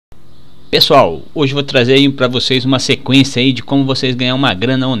Pessoal, hoje eu vou trazer aí para vocês uma sequência aí de como vocês ganhar uma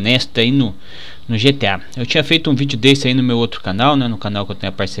grana honesta aí no GTA. Eu tinha feito um vídeo desse aí no meu outro canal, né? No canal que eu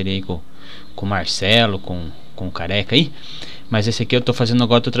tenho a parceria aí com o Marcelo, com o Careca aí. Mas esse aqui eu tô fazendo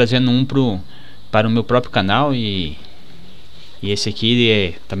agora, tô trazendo um para o meu próprio canal e esse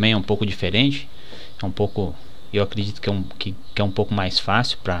aqui também é um pouco diferente. É um pouco, eu acredito que é um pouco mais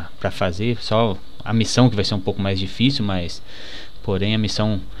fácil para fazer. Só a missão que vai ser um pouco mais difícil, mas porém a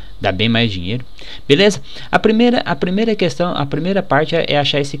missão dá bem mais dinheiro, beleza? A primeira questão, a primeira parte é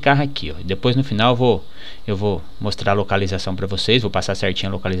achar esse carro aqui, ó. Depois no final eu vou mostrar a localização para vocês, vou passar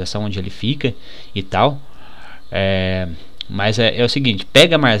certinho a localização onde ele fica e tal. Mas é o seguinte,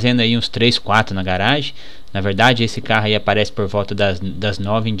 pega, armazena aí uns 3, 4 na garagem. Na verdade esse carro aí aparece por volta das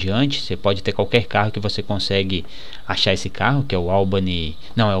 9 em diante. Você pode ter qualquer carro que você consegue achar esse carro, que é o Albany,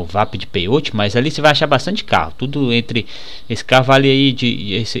 não, é o VAP de Peyote, mas ali você vai achar bastante carro, tudo entre, esse carro vale aí,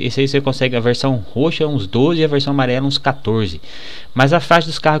 esse aí você consegue a versão roxa uns 12 e a versão amarela uns 14. Mas a faixa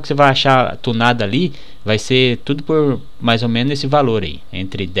dos carros que você vai achar tunado ali, vai ser tudo por mais ou menos esse valor aí,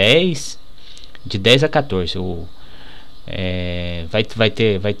 entre de 10 a 14. Vai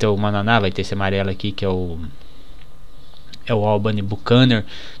ter o Mananá, vai ter esse amarelo aqui que é o Albany Buchanan.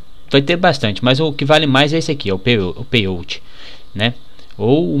 Vai ter bastante, mas o que vale mais é esse aqui, é o Peyote, né?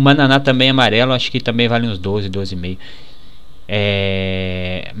 Ou o Mananá também amarelo, acho que também vale uns 12, 12,5.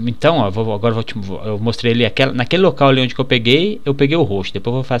 Então, ó, eu mostrei ele naquele local ali onde que eu peguei o roxo.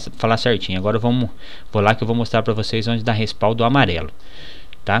 Depois eu vou falar certinho. Agora vou lá que eu vou mostrar pra vocês onde dá respaldo amarelo,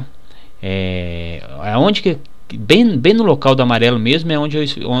 tá? Aonde que bem no local do amarelo mesmo é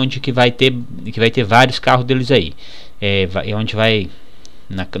onde que vai ter vários carros deles aí. Onde vai,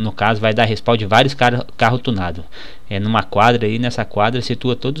 no caso, vai dar respaldo de vários carros tunados. Numa quadra aí, nessa quadra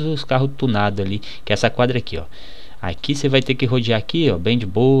situa todos os carros tunados ali, que é essa quadra aqui, ó. Aqui você vai ter que rodear aqui, ó, bem de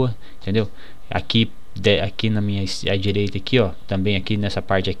boa, entendeu? Aqui na minha direita aqui, ó, também aqui nessa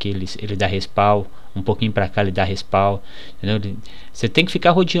parte aqui ele dá respaldo. Um pouquinho pra cá ele dá respaldo, entendeu? Você tem que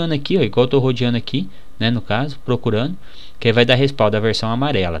ficar rodeando aqui, ó, igual eu tô rodeando aqui, né, no caso, procurando, que aí vai dar respaldo da versão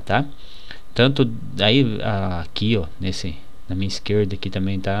amarela, tá? Tanto aí aqui, ó, na minha esquerda aqui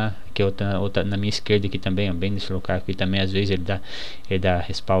também tá, aqui outra na minha esquerda aqui também, ó, bem nesse local aqui também, às vezes ele dá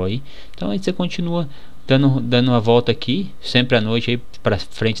respaldo aí. Então aí você continua dando uma volta aqui, sempre à noite aí pra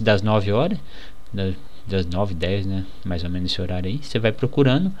frente das 9 horas, das 9, 10, né, mais ou menos esse horário aí, você vai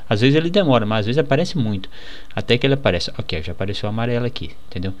procurando. Às vezes ele demora, mas às vezes aparece muito, até que ele aparece. Ok, já apareceu o amarelo aqui,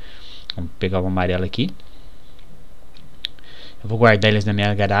 entendeu? Vamos pegar o amarelo aqui. Eu vou guardar eles na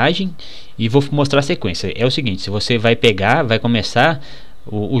minha garagem e vou mostrar a sequência. É o seguinte, se você vai começar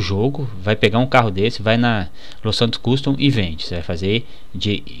o jogo, vai pegar um carro desse, vai na Los Santos Custom e vende. Você vai fazer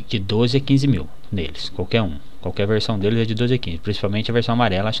de 12 a 15 mil neles, qualquer versão deles é de 12 a 15, principalmente a versão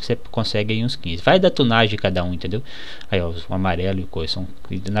amarela, acho que você consegue aí uns 15. Vai da tunagem de cada um, entendeu? Aí, ó, o amarelo e coisa,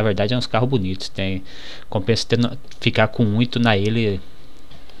 na verdade, é uns carros bonitos. Compensa ficar com um e tunar ele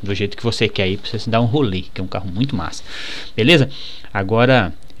do jeito que você quer aí, pra você se dar um rolê, que é um carro muito massa, beleza?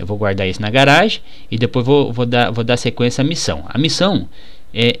 Agora eu vou guardar isso na garagem e depois vou dar sequência à missão. A missão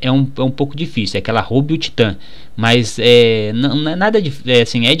é um pouco difícil, é aquela roube o titã, mas não é nada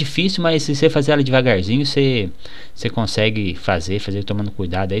assim, é difícil, mas se você fazer ela devagarzinho, você consegue fazer tomando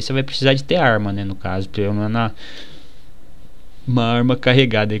cuidado. Aí você vai precisar de ter arma, né, no caso, uma arma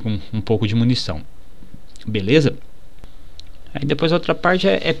carregada aí com um pouco de munição, beleza? Aí depois a outra parte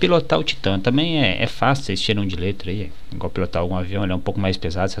é pilotar o Titã. Também é fácil, vocês tiram de letra aí. Igual pilotar algum avião, ele é um pouco mais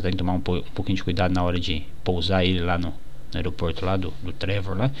pesado. Você tem que tomar um pouquinho de cuidado na hora de pousar ele lá no aeroporto lá do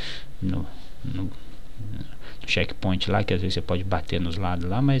Trevor lá, no checkpoint lá, que às vezes você pode bater nos lados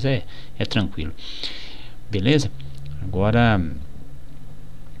lá, mas é tranquilo, beleza? Agora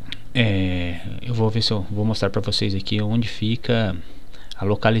eu vou ver se eu vou mostrar pra vocês aqui onde fica a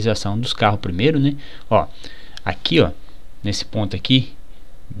localização dos carros primeiro, né? Ó, aqui, ó, nesse ponto aqui,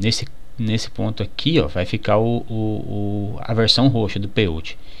 nesse ponto aqui, ó, vai ficar a versão roxa do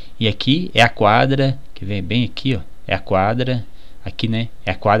Peyote. E aqui é a quadra que vem bem aqui, ó, é a quadra aqui, né? É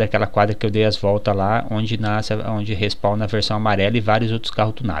a quadra, aquela quadra que eu dei as voltas lá, onde respawna a versão amarela e vários outros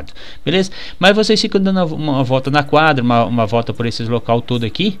carros tunados, beleza? Mas vocês ficam dando uma volta na quadra, uma volta por esses local todo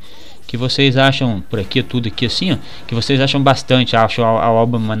aqui, que vocês acham, por aqui, tudo aqui assim, ó, que vocês acham bastante. Acham a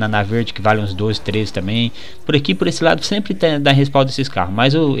Albany Mananá verde, que vale uns 12, 13 também. Por aqui, por esse lado, sempre dá respaldo desses carros.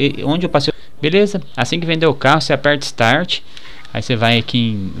 Mas onde eu passei, beleza? Assim que vender o carro, você aperta Start. Aí você vai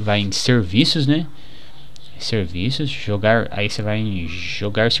aqui vai em serviços, né? Serviços, aí você vai em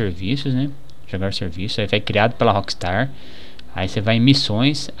jogar serviços, né? Jogar serviços, aí vai criado pela Rockstar. Aí você vai em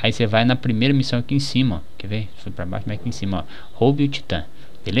missões, aí você vai na primeira missão aqui em cima, ó. Quer ver? Foi pra baixo, mas aqui em cima, ó. Roube o Titã.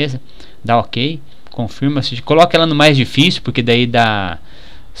 beleza? Dá ok, confirma, coloca ela no mais difícil, porque daí dá,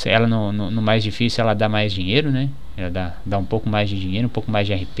 se ela no mais difícil ela dá mais dinheiro, né? Ela dá um pouco mais de dinheiro, um pouco mais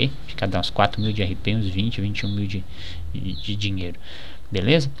de RP, acho que dá uns 4 mil de RP, uns 21 mil de dinheiro,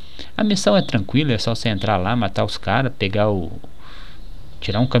 beleza? A missão é tranquila, é só você entrar lá, matar os caras, pegar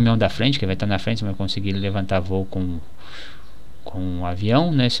tirar um caminhão da frente, que vai estar na frente, você vai conseguir levantar voo com um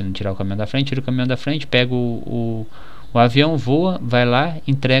avião, né? Se não tirar o caminhão da frente, tira o caminhão da frente, pega o avião, voa, vai lá,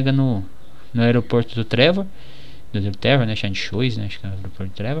 entrega no aeroporto do Trevor, né? Chanchois, né? Acho que é o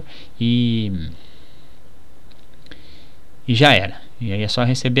aeroporto do Trevor, e já era. E aí é só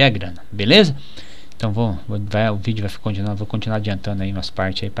receber a grana, beleza? Então o vídeo vai continuar, vou continuar adiantando aí umas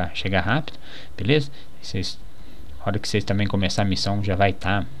partes aí para chegar rápido, beleza? A hora que vocês também começar a missão já vai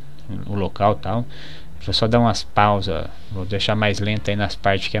estar o local e tal. Vou só dar umas pausas, vou deixar mais lento aí nas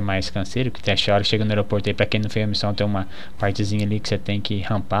partes que é mais canseiro, que até a hora que chega no aeroporto aí, pra quem não fez a missão, tem uma partezinha ali que você tem que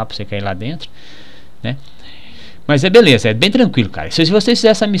rampar pra você cair lá dentro, né? Mas é beleza, é bem tranquilo, cara. Se vocês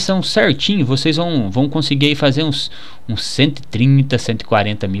fizerem essa missão certinho, vocês vão conseguir aí fazer uns 130,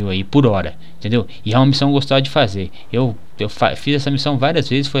 140 mil aí por hora, entendeu? E é uma missão gostosa de fazer. Eu fiz essa missão várias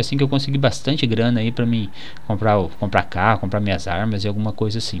vezes, foi assim que eu consegui bastante grana aí pra mim comprar carro, comprar minhas armas e alguma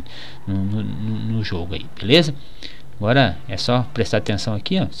coisa assim no jogo aí, beleza? Agora é só prestar atenção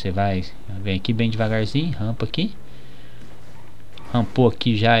aqui, ó. Você vem aqui bem devagarzinho, rampa aqui. Rampou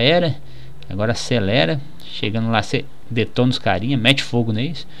aqui, já era. Agora acelera. Chegando lá, você detona os carinha, mete fogo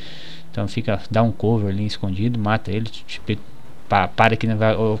neles. Então dá um cover ali escondido, mata ele. Para que não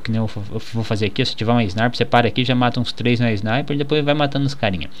vai, ou que nem eu vou fazer aqui. Se tiver uma sniper, você para aqui, já mata uns 3 na sniper, depois vai matando os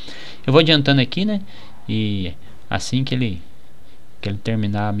carinha. Eu vou adiantando aqui, né? E assim que ele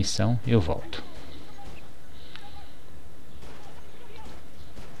terminar a missão, eu volto.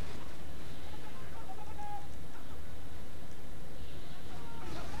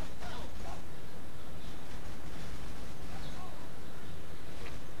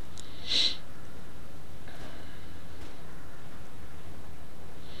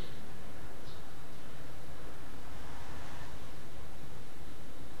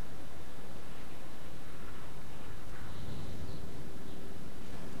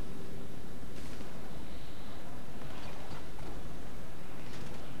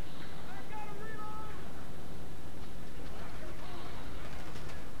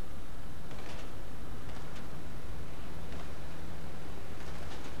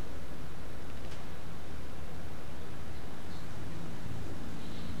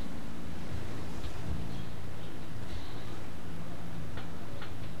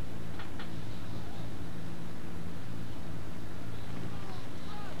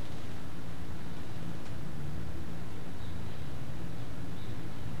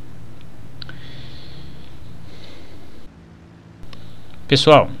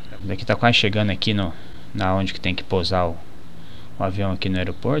 Pessoal, daqui tá quase chegando aqui na onde que tem que pousar o avião aqui no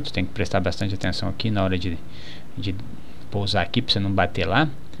aeroporto. Tem que prestar bastante atenção aqui na hora de pousar aqui, pra você não bater lá.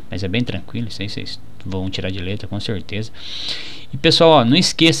 Mas é bem tranquilo, isso aí vocês vão tirar de letra com certeza. E pessoal, ó, não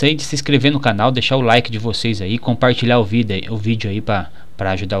esqueça aí de se inscrever no canal, deixar o like de vocês aí, compartilhar o vídeo aí para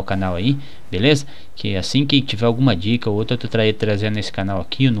ajudar o canal aí, beleza? Que assim que tiver alguma dica ou outra, eu tô trazendo nesse canal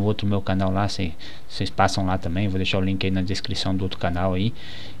aqui, ou no outro meu canal lá, vocês passam lá também. Vou deixar o link aí na descrição do outro canal aí.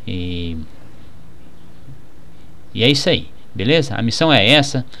 E é isso aí, beleza? A missão é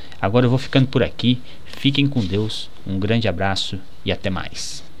essa. Agora eu vou ficando por aqui. Fiquem com Deus, um grande abraço e até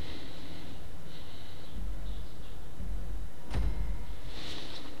mais.